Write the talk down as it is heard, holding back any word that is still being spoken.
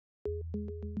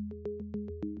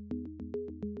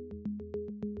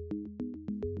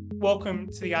Welcome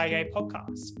to the IEA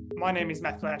podcast. My name is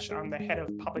Matthew Ash. I'm the head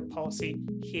of public policy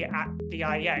here at the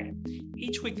IEA.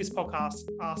 Each week, this podcast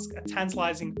asks a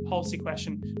tantalizing policy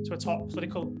question to a top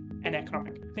political and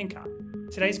economic thinker.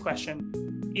 Today's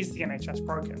question: is the NHS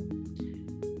broken?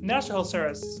 The National Health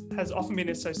Service has often been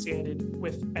associated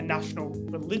with a national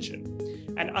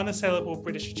religion, an unassailable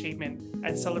British achievement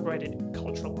and celebrated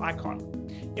cultural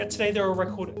icon. Yet today there are a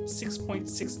record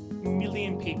 6.6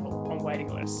 million people on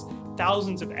waiting lists,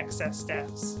 thousands of excess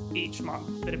deaths each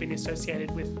month that have been associated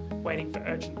with waiting for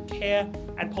urgent care,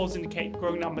 and polls indicate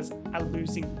growing numbers are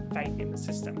losing faith in the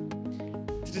system.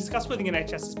 To discuss whether the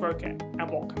NHS is broken and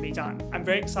what can be done, I'm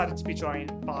very excited to be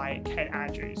joined by Kate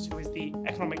Andrews, who is the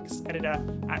economics editor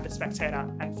at The Spectator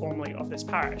and formerly of This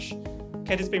Parish.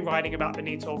 Kate has been writing about the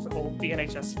need to overhaul the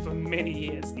NHS for many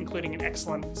years, including an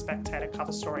excellent Spectator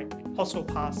cover story, Hospital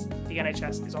Pass, the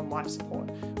NHS is on life support,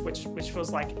 which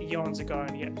feels like eons ago,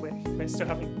 and yet we're still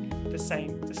having the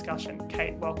same discussion.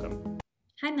 Kate, welcome.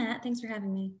 Hi, Matt. Thanks for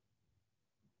having me.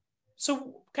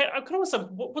 So, Kate, I kind of want to say,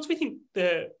 what do we think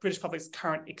the British public's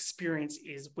current experience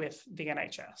is with the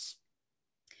NHS?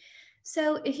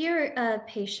 So if you're a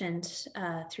patient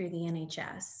through the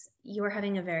NHS, you're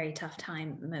having a very tough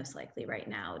time, most likely right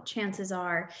now. Chances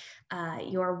are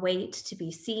your wait to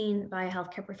be seen by a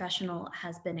healthcare professional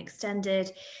has been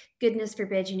extended. Goodness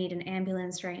forbid you need an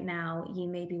ambulance right now. You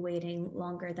may be waiting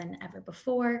longer than ever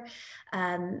before.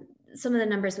 Some of the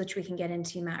numbers which we can get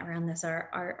into, Matt, around this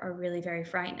are really very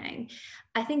frightening.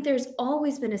 I think there's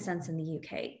always been a sense in the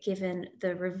UK, given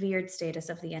the revered status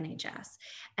of the NHS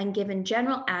and given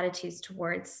general attitudes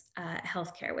towards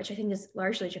healthcare, which I think is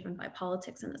largely driven by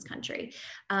politics in this country,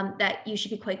 that you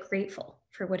should be quite grateful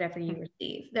for whatever you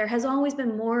receive. There has always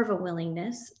been more of a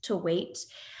willingness to wait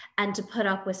and to put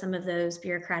up with some of those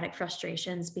bureaucratic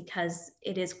frustrations because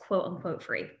it is quote unquote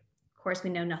free. Of course,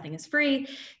 we know nothing is free.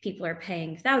 People are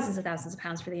paying thousands of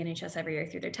pounds for the NHS every year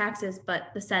through their taxes, but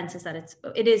the sense is that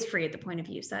it is free at the point of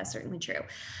use. That's certainly true.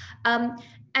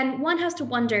 And one has to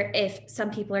wonder if some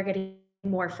people are getting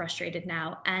more frustrated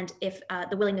now, and if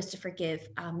the willingness to forgive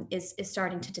is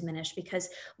starting to diminish, because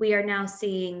we are now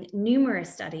seeing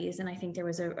numerous studies, and I think there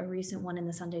was a recent one in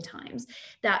the Sunday Times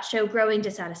that show growing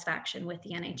dissatisfaction with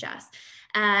the NHS.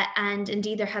 And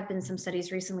indeed, there have been some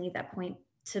studies recently that point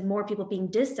to more people being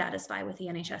dissatisfied with the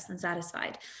NHS than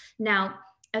satisfied. Now,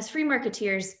 as free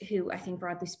marketeers who I think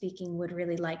broadly speaking would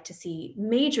really like to see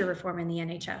major reform in the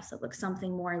NHS that looks something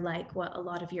more like what a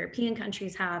lot of European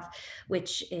countries have,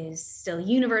 which is still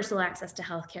universal access to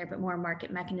healthcare, but more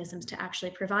market mechanisms to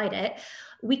actually provide it,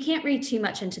 we can't read too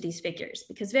much into these figures,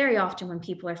 because very often when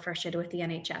people are frustrated with the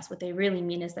NHS, what they really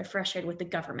mean is they're frustrated with the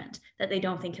government that they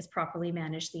don't think has properly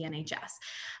managed the NHS.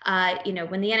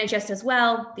 When the NHS does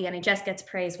well, the NHS gets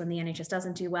praised. When the NHS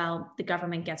doesn't do well, the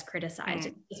government gets criticized.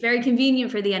 It's very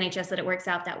convenient for the NHS that it works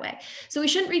out that way. So we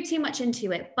shouldn't read too much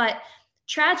into it. But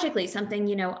tragically,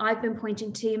 something, I've been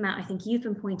pointing to, Matt, I think you've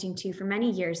been pointing to for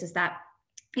many years, is that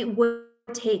it would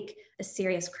take a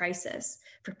serious crisis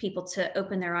for people to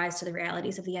open their eyes to the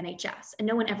realities of the NHS. And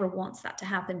no one ever wants that to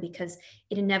happen, because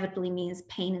it inevitably means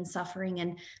pain and suffering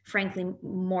and, frankly,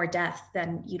 more death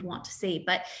than you'd want to see.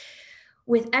 But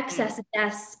with excess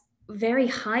deaths very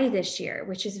high this year,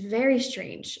 which is very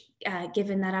strange,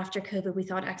 given that after COVID, we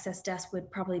thought excess deaths would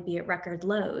probably be at record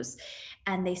lows,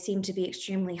 and they seem to be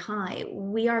extremely high.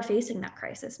 We are facing that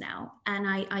crisis now. And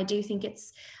I do think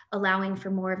it's allowing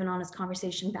for more of an honest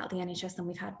conversation about the NHS than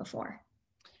we've had before.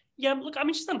 Yeah, look, I'm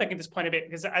just unpacking this point a bit,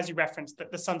 because as you referenced,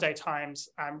 that the Sunday Times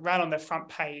ran on their front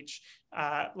page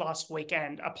last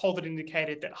weekend a poll that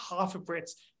indicated that half of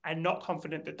Brits are not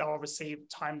confident that they'll receive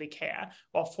timely care,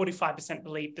 while 45%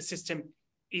 believe the system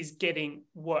is getting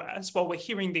worse. While we're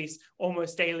hearing these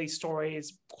almost daily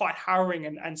stories, quite harrowing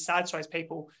and sad stories,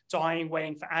 people dying,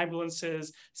 waiting for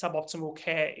ambulances, suboptimal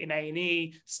care in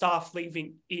A&E, staff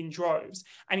leaving in droves.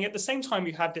 And yet at the same time,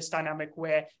 you have this dynamic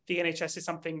where the NHS is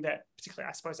something that, particularly,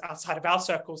 I suppose, outside of our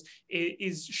circles,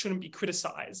 shouldn't be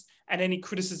criticised. And any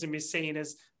criticism is seen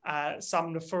as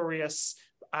some nefarious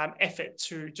effort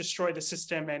to destroy the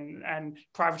system and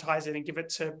privatise it and give it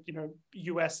to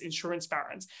US insurance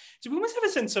barons. So we almost have a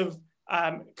sense of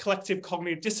collective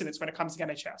cognitive dissonance when it comes to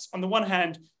NHS. On the one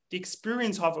hand, the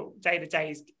experience of it day to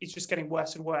day is just getting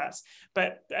worse and worse,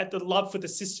 but the love for the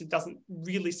system doesn't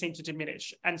really seem to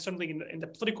diminish. And certainly in the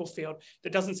political field,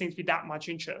 there doesn't seem to be that much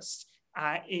interest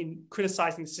in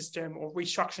criticising the system or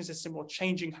restructuring the system or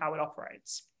changing how it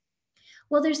operates.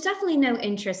 Well, there's definitely no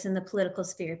interest in the political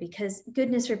sphere because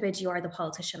goodness forbid you are the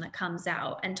politician that comes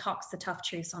out and talks the tough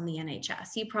truths on the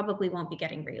NHS. You probably won't be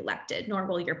getting reelected, nor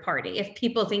will your party, if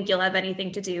people think you'll have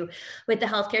anything to do with the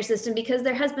healthcare system, because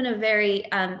there has been a very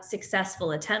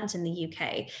successful attempt in the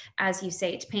UK, as you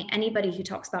say, to paint anybody who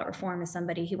talks about reform as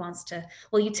somebody who wants to,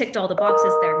 well, you ticked all the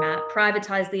boxes there, Matt,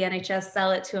 privatize the NHS,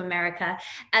 sell it to America,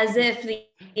 as if the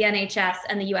NHS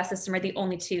and the US system are the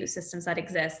only two systems that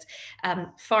exist.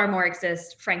 Far more exist.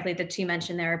 Frankly, the two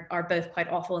mentioned there are both quite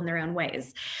awful in their own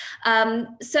ways.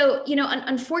 So,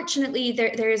 unfortunately,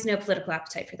 there is no political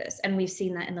appetite for this. And we've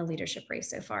seen that in the leadership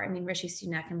race so far. I mean, Rishi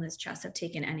Sunak and Liz Truss have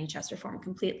taken NHS reform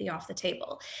completely off the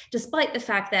table, despite the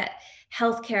fact that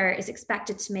healthcare is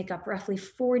expected to make up roughly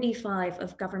 45%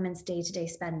 of government's day-to-day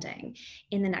spending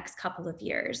in the next couple of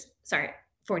years. Sorry,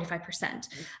 45%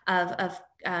 of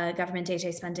government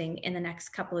day-to-day spending in the next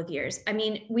couple of years. I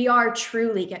mean, we are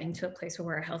truly getting to a place where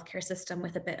we're a healthcare system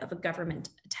with a bit of a government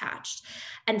attached,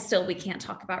 and still we can't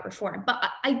talk about reform. But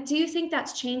I do think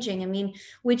that's changing. I mean,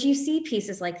 would you see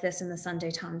pieces like this in the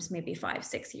Sunday Times maybe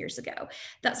 5-6 years ago?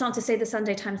 That's not to say the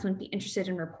Sunday Times wouldn't be interested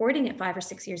in reporting it 5 or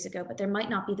 6 years ago, but there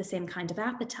might not be the same kind of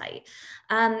appetite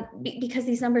because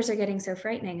these numbers are getting so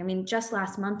frightening. I mean, just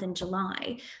last month in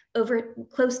July, over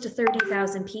close to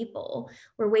 30,000 people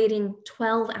were waiting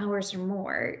 12 hours or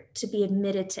more to be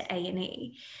admitted to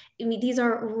A&E. I mean, these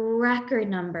are record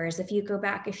numbers. If you go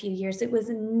back a few years, it was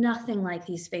nothing like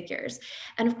these figures.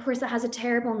 And of course, that has a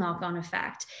terrible knock-on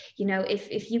effect.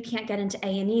 If you can't get into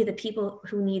A&E, the people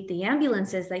who need the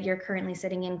ambulances that you're currently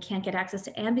sitting in can't get access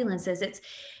to ambulances.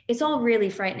 It's all really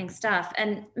frightening stuff.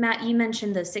 And Matt, you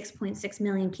mentioned the 6.6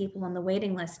 million people on the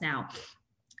waiting list now.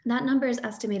 That number is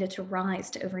estimated to rise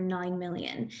to over 9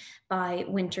 million by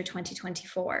winter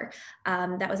 2024.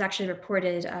 That was actually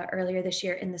reported earlier this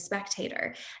year in The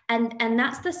Spectator. And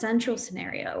that's the central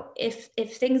scenario. If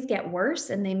things get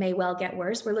worse, and they may well get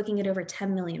worse, we're looking at over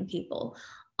 10 million people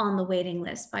on the waiting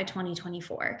list by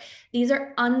 2024. These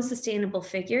are unsustainable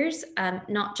figures,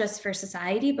 not just for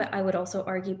society, but I would also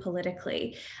argue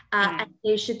politically. And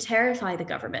they should terrify the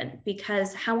government,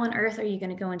 because how on earth are you going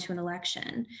to go into an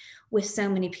election with so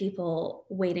many people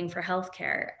waiting for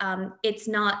healthcare? It's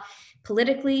not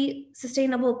politically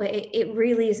sustainable, but it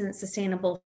really isn't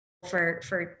sustainable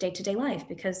for day-to-day life,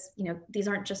 because these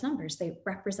aren't just numbers. They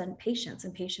represent patients,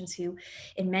 and patients who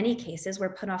in many cases were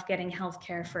put off getting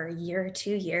healthcare for a year or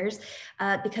 2 years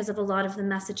because of a lot of the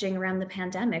messaging around the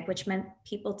pandemic, which meant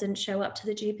people didn't show up to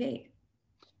the GP.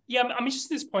 Yeah, I'm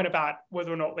interested in this point about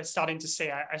whether or not we're starting to see,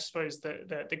 I suppose,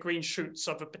 the green shoots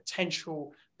of a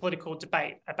potential political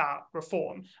debate about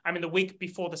reform. I mean, the week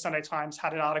before the Sunday Times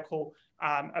had an article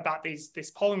about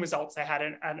these polling results. They had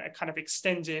a kind of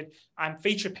extended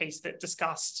feature piece that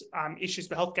discussed issues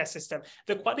with the healthcare system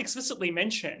that quite explicitly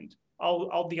mentioned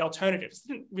all the alternatives.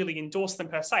 It didn't really endorse them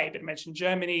per se, but it mentioned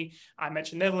Germany,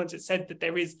 mentioned Netherlands. It said that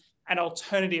there is an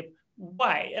alternative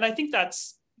way. And I think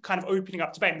that's kind of opening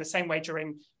up debate in the same way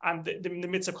during the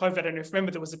midst of COVID. And if you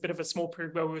remember, there was a bit of a small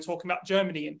period where we were talking about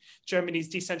Germany and Germany's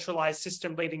decentralized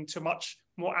system leading to much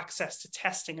more access to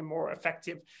testing and more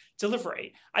effective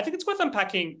delivery. I think it's worth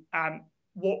unpacking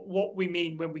what we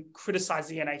mean when we criticize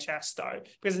the NHS, though,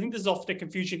 because I think there's often a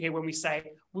confusion here when we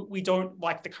say we don't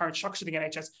like the current structure of the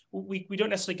NHS. We don't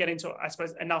necessarily get into, I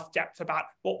suppose, enough depth about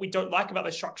what we don't like about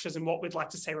those structures and what we'd like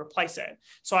to say replace it.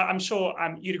 So I'm sure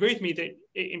you'd agree with me that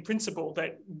in principle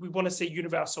that we want to see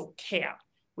universal care.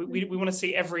 We want to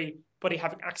see everybody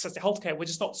having access to healthcare. We're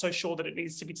just not so sure that it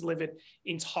needs to be delivered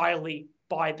entirely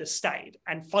by the state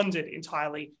and funded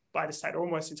entirely by the state, or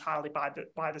almost entirely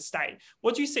by the state.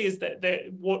 What do you see is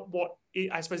what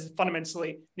I suppose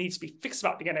fundamentally needs to be fixed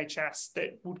about the NHS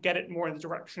that would get it more in the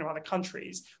direction of other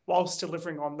countries whilst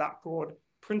delivering on that broad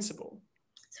principle?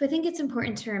 So I think it's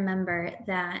important to remember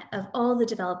that of all the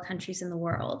developed countries in the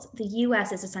world, the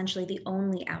US is essentially the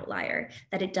only outlier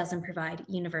that it doesn't provide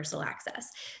universal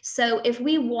access. So if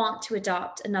we want to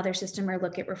adopt another system or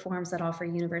look at reforms that offer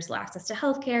universal access to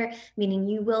healthcare, meaning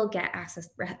you will get access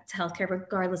to healthcare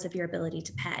regardless of your ability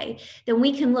to pay, then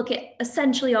we can look at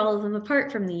essentially all of them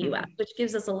apart from the US, which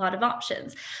gives us a lot of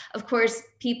options. Of course,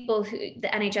 people who the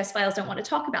NHS files don't want to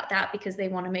talk about that because they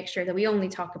want to make sure that we only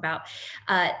talk about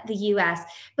the US.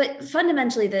 But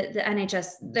fundamentally, the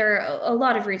NHS, there are a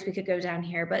lot of routes we could go down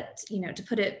here, but to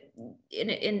put it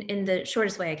in the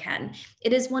shortest way I can,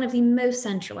 it is one of the most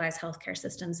centralized healthcare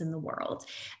systems in the world.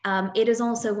 It is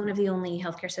also one of the only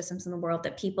healthcare systems in the world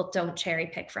that people don't cherry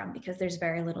pick from, because there's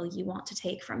very little you want to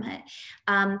take from it.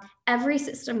 And every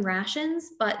system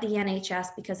rations, but the NHS,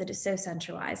 because it is so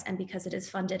centralized and because it is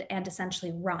funded and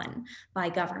essentially run by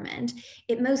government,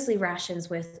 it mostly rations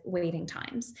with waiting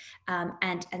times,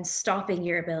 and stopping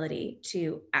your ability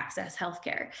to access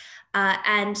healthcare.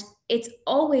 And it's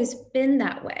always been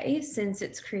that way since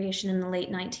its creation in the late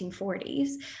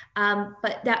 1940s.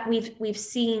 But that we've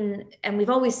seen, and we've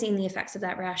always seen the effects of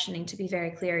that rationing, to be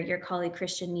very clear. Your colleague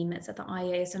Christian Niemitz at the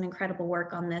IEA has done incredible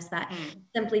work on this, that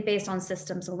simply based on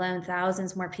systems alone,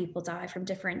 thousands more people die from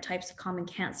different types of common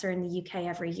cancer in the UK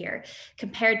every year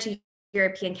compared to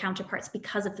European counterparts,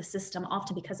 because of the system,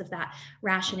 often because of that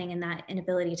rationing and that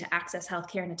inability to access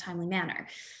healthcare in a timely manner.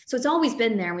 So it's always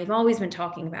been there, and we've always been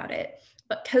talking about it.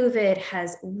 But COVID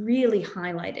has really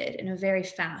highlighted in a very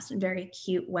fast and very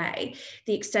acute way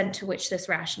the extent to which this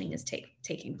rationing is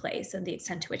taking place, and the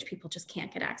extent to which people just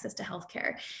can't get access to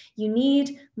healthcare. You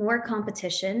need more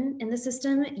competition in the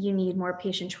system, you need more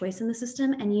patient choice in the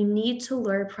system, and you need to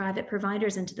lure private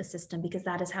providers into the system, because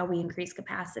that is how we increase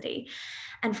capacity.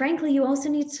 And frankly, you also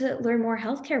need to lure more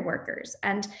healthcare workers.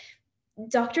 And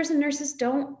doctors and nurses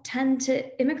don't tend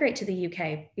to immigrate to the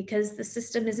UK because the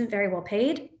system isn't very well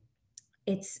paid.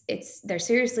 They're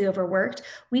seriously overworked.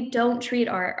 We don't treat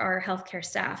our healthcare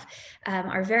staff,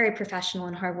 our very professional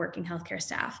and hardworking healthcare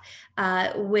staff,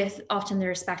 with often the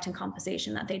respect and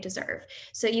compensation that they deserve.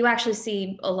 So you actually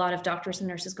see a lot of doctors and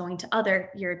nurses going to other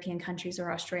European countries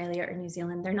or Australia or New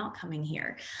Zealand. They're not coming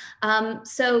here.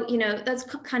 So, that's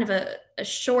kind of a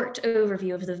short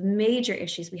overview of the major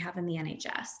issues we have in the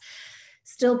NHS.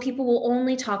 Still, people will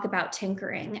only talk about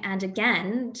tinkering. And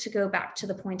again, to go back to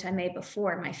the point I made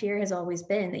before, my fear has always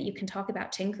been that you can talk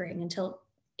about tinkering until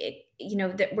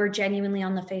that we're genuinely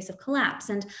on the face of collapse.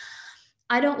 And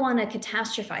I don't want to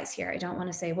catastrophize here. I don't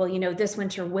want to say, well, this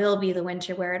winter will be the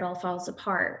winter where it all falls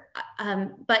apart.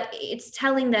 But it's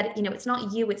telling that, it's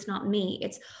not you, it's not me.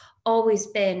 It's always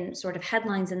been sort of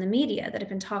headlines in the media that have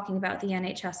been talking about the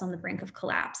NHS on the brink of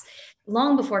collapse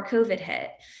long before COVID hit.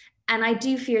 And I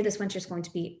do fear this winter is going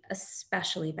to be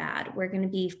especially bad. We're going to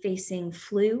be facing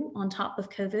flu on top of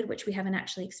COVID, which we haven't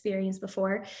actually experienced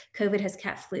before. COVID has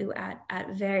kept flu at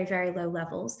very, very low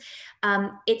levels.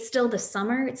 It's still the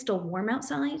summer, it's still warm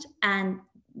outside, and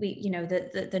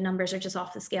the numbers are just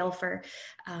off the scale for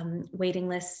waiting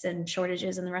lists and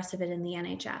shortages and the rest of it in the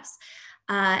NHS.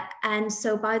 And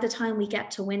so by the time we get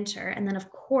to winter, and then of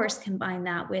course combine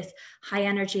that with high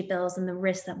energy bills and the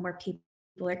risk that more people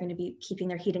are going to be keeping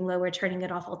their heating low or turning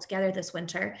it off altogether this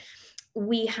winter,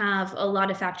 we have a lot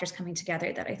of factors coming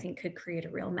together that I think could create a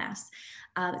real mess.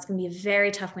 It's going to be a very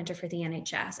tough winter for the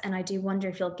NHS. And I do wonder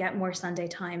if you'll get more Sunday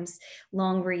Times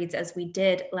long reads as we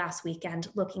did last weekend,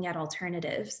 looking at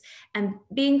alternatives and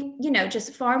being,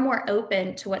 just far more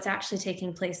open to what's actually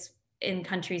taking place in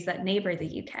countries that neighbor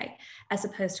the UK, as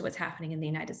opposed to what's happening in the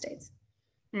United States.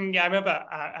 Yeah, I remember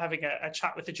having a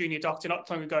chat with a junior doctor not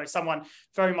long ago, someone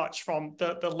very much from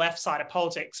the left side of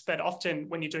politics, but often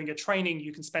when you're doing your training,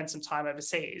 you can spend some time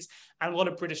overseas. And a lot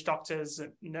of British doctors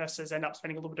and nurses end up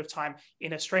spending a little bit of time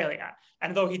in Australia.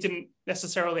 And though he didn't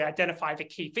necessarily identify the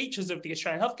key features of the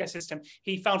Australian healthcare system,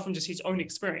 he found from just his own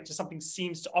experience that something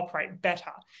seems to operate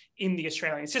better in the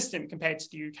Australian system compared to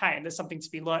the UK. And there's something to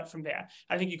be learnt from there.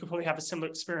 I think you could probably have a similar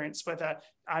experience whether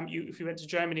if you went to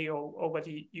Germany or whether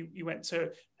you went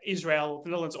to Israel, the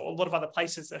Netherlands, or a lot of other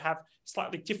places that have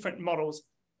slightly different models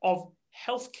of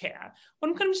healthcare. What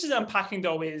I'm kind of just unpacking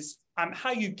though is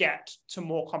how you get to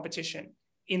more competition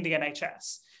in the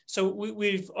NHS. So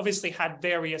we've obviously had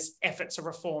various efforts of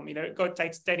reform. It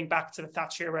dates dating back to the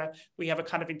Thatcher era. We have a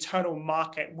kind of internal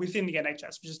market within the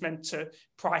NHS, which is meant to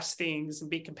price things and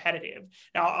be competitive.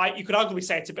 Now, you could arguably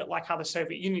say it's a bit like how the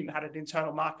Soviet Union had an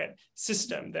internal market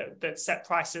system that set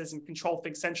prices and controlled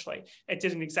things centrally. It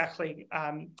didn't exactly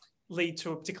lead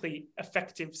to a particularly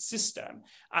effective system.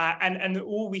 And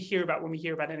all we hear about when we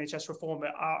hear about NHS reform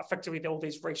are effectively all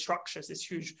these restructures, these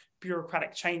huge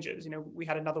bureaucratic changes. We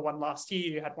had another one last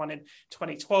year, you had one in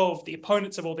 2012. The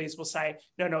opponents of all these will say,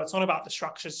 no, it's not about the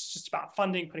structures, it's just about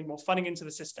funding, putting more funding into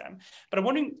the system. But I'm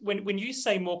wondering, when you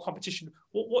say more competition,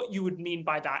 what you would mean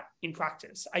by that in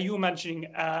practice? Are you imagining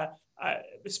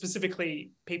specifically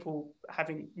people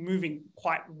moving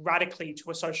quite radically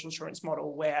to a social insurance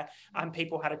model where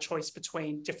people had a choice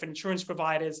between different insurance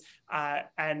providers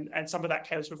and some of that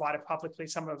care was provided publicly,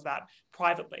 some of that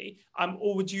privately?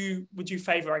 Or would you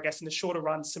favor, I guess, in the shorter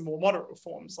run, some more moderate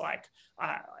reforms like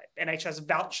NHS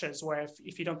vouchers where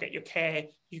if you don't get your care,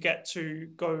 you get to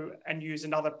go and use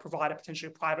another provider,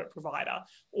 potentially a private provider,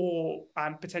 or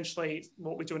potentially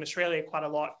what we do in Australia quite a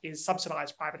lot is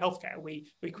subsidise private healthcare.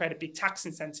 We create a big tax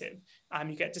incentive.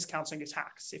 You get discounts on your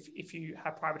tax if you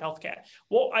have private healthcare.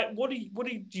 What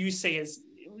do you see as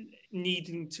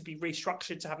needing to be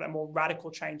restructured to have that more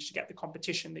radical change to get the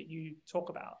competition that you talk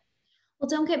about? Well,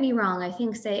 don't get me wrong. I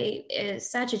think, say,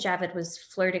 Sajid Javid was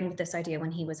flirting with this idea when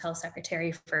he was health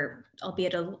secretary for,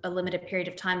 albeit a limited period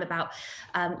of time, about,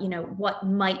 what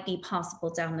might be possible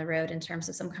down the road in terms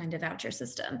of some kind of voucher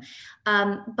system.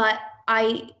 But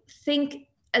I think,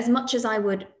 as much as I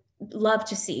would love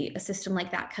to see a system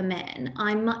like that come in,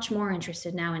 I'm much more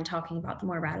interested now in talking about the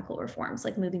more radical reforms,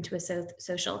 like moving to a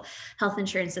social health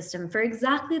insurance system for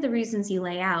exactly the reasons you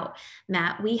lay out,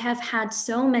 Matt. We have had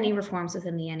so many reforms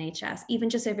within the NHS, even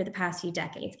just over the past few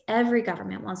decades. Every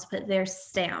government wants to put their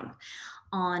stamp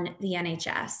on the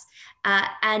NHS.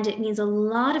 And it means a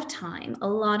lot of time, a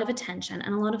lot of attention,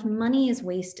 and a lot of money is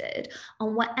wasted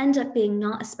on what end up being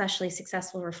not especially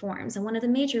successful reforms. And one of the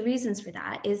major reasons for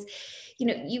that is,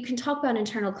 you can talk about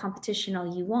internal competition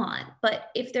all you want,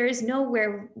 but if there is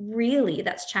nowhere really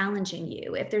that's challenging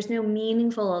you, if there's no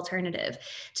meaningful alternative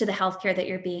to the healthcare that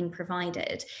you're being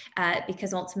provided,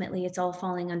 because ultimately it's all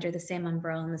falling under the same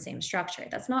umbrella and the same structure,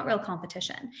 that's not real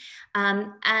competition.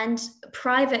 And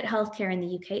private healthcare in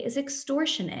the UK is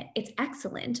extortionate. It's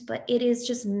excellent, but it is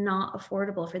just not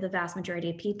affordable for the vast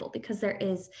majority of people because there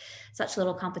is such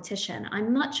little competition.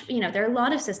 There are a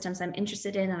lot of systems I'm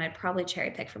interested in, and I'd probably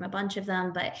cherry pick from a bunch of them.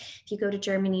 But if you go to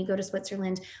Germany, you go to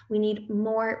Switzerland, we need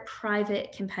more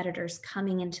private competitors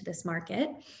coming into this market.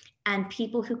 And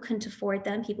people who couldn't afford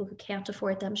them, people who can't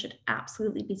afford them, should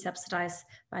absolutely be subsidized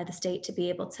by the state to be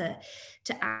able to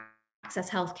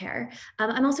access healthcare.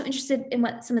 I'm also interested in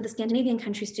what some of the Scandinavian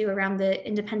countries do around the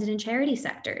independent and charity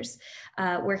sectors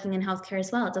working in healthcare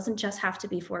as well. It doesn't just have to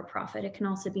be for profit, it can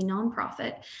also be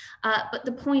nonprofit. But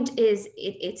the point is,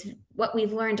 it's what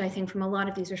we've learned, I think, from a lot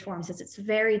of these reforms is it's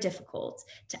very difficult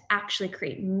to actually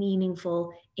create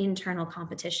meaningful internal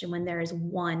competition when there is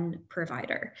one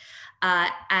provider.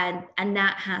 And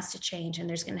that has to change, and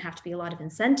there's going to have to be a lot of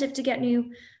incentive to get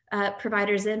new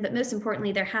providers in, but most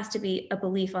importantly, there has to be a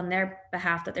belief on their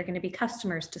behalf that they're going to be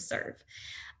customers to serve.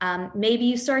 Maybe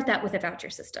you start that with a voucher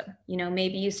system.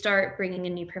 Maybe you start bringing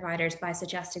in new providers by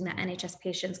suggesting that NHS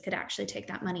patients could actually take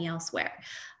that money elsewhere.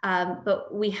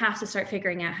 But we have to start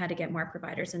figuring out how to get more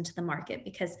providers into the market,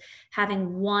 because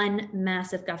having one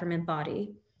massive government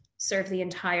body serve the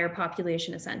entire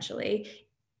population essentially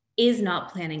is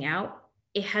not planning out.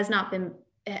 It has not been,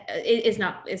 it's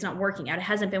not working out. It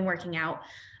hasn't been working out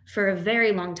for a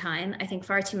very long time. I think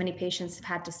far too many patients have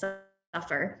had to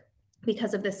suffer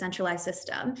because of this centralized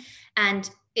system. And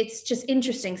it's just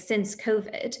interesting, since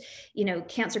COVID,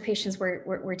 cancer patients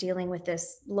were dealing with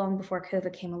this long before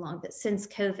COVID came along, but since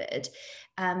COVID,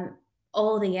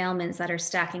 all the ailments that are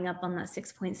stacking up on that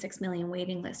 6.6 million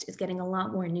waiting list is getting a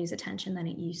lot more news attention than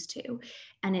it used to.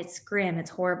 And it's grim,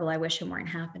 it's horrible. I wish it weren't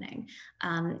happening.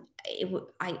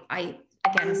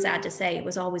 Again, it's sad to say, it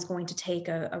was always going to take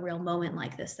a real moment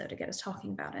like this, though, to get us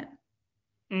talking about it.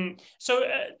 So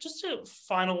just a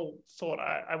final thought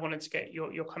I wanted to get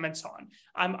your comments on.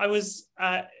 I was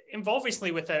involved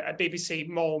recently with a BBC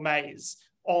moral maze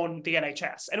on the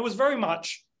NHS, and it was very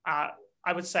much,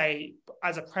 I would say,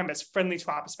 as a premise, friendly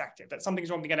to our perspective, that something's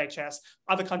wrong with the NHS,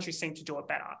 other countries seem to do it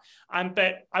better.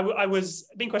 But I was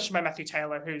being questioned by Matthew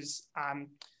Taylor, who's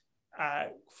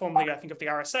formerly, I think, of the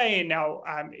RSA, and now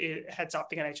heads up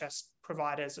the NHS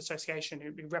Providers Association,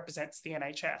 who represents the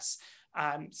NHS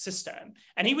system.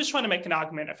 And he was trying to make an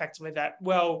argument effectively that,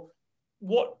 well,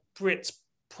 what Brits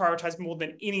prioritize more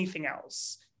than anything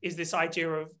else is this idea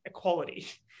of equality.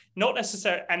 Not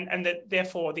necessarily, and that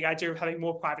therefore the idea of having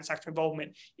more private sector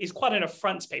involvement is quite an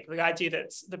affront to people. The idea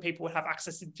that the people would have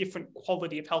access to different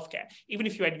quality of healthcare. Even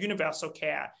if you had universal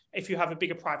care, if you have a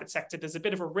bigger private sector, there's a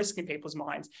bit of a risk in people's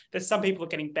minds that some people are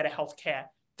getting better healthcare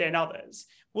than others.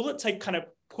 Will it take kind of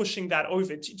pushing that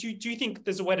over? Do you think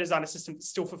there's a way to design a system that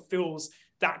still fulfills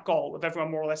that goal of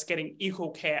everyone more or less getting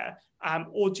equal care?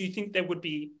 Or do you think there would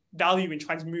be value in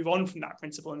trying to move on from that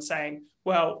principle and saying,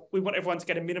 well, we want everyone to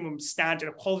get a minimum standard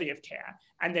of quality of care,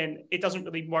 and then it doesn't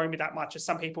really worry me that much as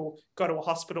some people go to a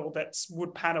hospital that's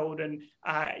wood paneled and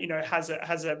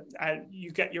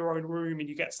you get your own room and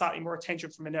you get slightly more attention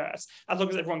from a nurse. As long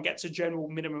as everyone gets a general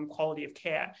minimum quality of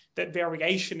care, that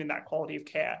variation in that quality of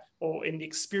care or in the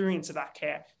experience of that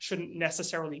care shouldn't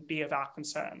necessarily be of our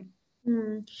concern.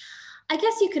 I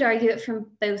guess you could argue it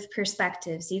from both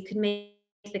perspectives. You could make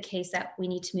the case that we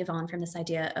need to move on from this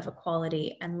idea of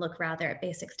equality and look rather at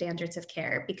basic standards of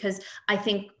care, because I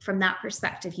think from that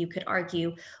perspective, you could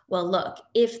argue, well, look,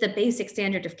 if the basic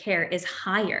standard of care is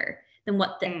higher than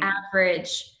what the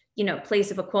average, place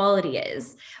of equality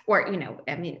is, or,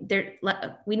 I mean,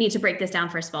 we need to break this down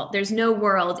first of all. There's no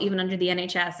world, even under the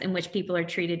NHS, in which people are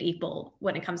treated equal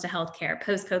when it comes to healthcare.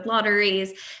 Postcode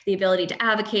lotteries, the ability to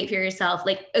advocate for yourself,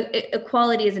 like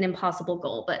equality is an impossible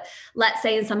goal. But let's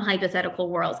say in some hypothetical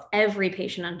worlds, every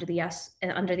patient under the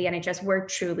NHS were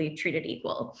truly treated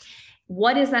equal.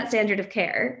 What is that standard of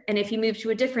care? And if you move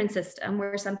to a different system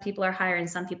where some people are higher and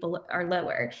some people are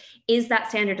lower, is that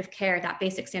standard of care, that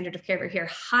basic standard of care over here,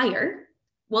 higher?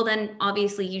 Well, then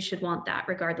obviously you should want that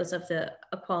regardless of the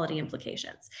equality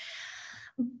implications.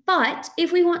 But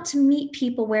if we want to meet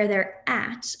people where they're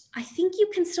at, I think you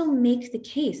can still make the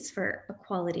case for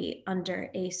equality under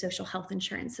a social health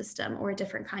insurance system or a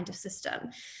different kind of system.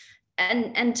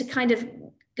 And to kind of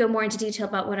go more into detail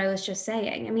about what I was just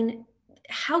saying, I mean,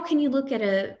 how can you look at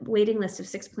a waiting list of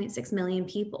 6.6 million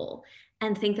people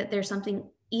and think that there's something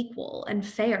equal and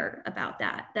fair about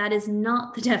that? That is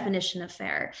not the definition of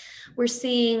fair. We're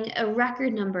seeing a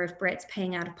record number of Brits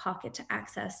paying out of pocket to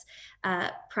access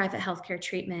private healthcare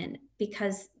treatment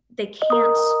because they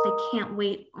can't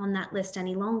wait on that list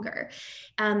any longer.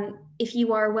 If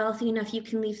you are wealthy enough, you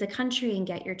can leave the country and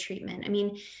get your treatment. I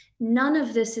mean, none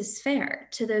of this is fair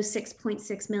to those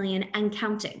 6.6 million and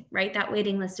counting, right? That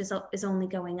waiting list is only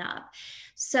going up.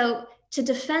 So to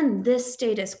defend this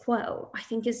status quo, I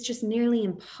think is just nearly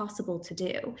impossible to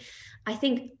do. I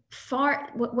think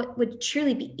what would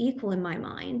truly be equal in my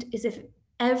mind is if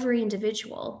every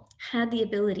individual had the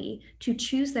ability to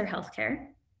choose their healthcare,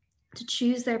 to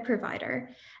choose their provider,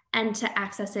 and to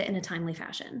access it in a timely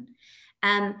fashion.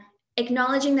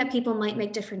 Acknowledging that people might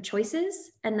make different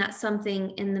choices and that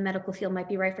something in the medical field might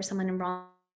be right for someone and wrong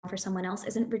for someone else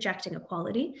isn't rejecting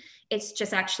equality. It's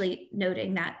just actually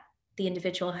noting that the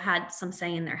individual had some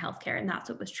say in their healthcare, and that's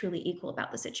what was truly equal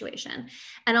about the situation.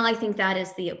 And I think that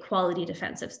is the equality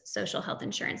defense of social health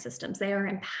insurance systems. They are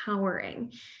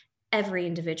empowering every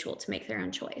individual to make their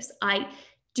own choice. I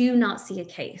do not see a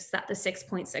case that the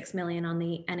 6.6 million on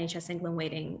the NHS England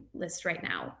waiting list right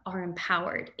now are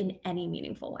empowered in any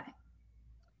meaningful way.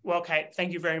 Well, Kate,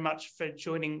 thank you very much for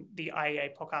joining the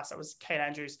IEA podcast. That was Kate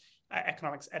Andrews,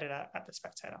 economics editor at The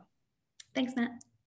Spectator. Thanks, Matt.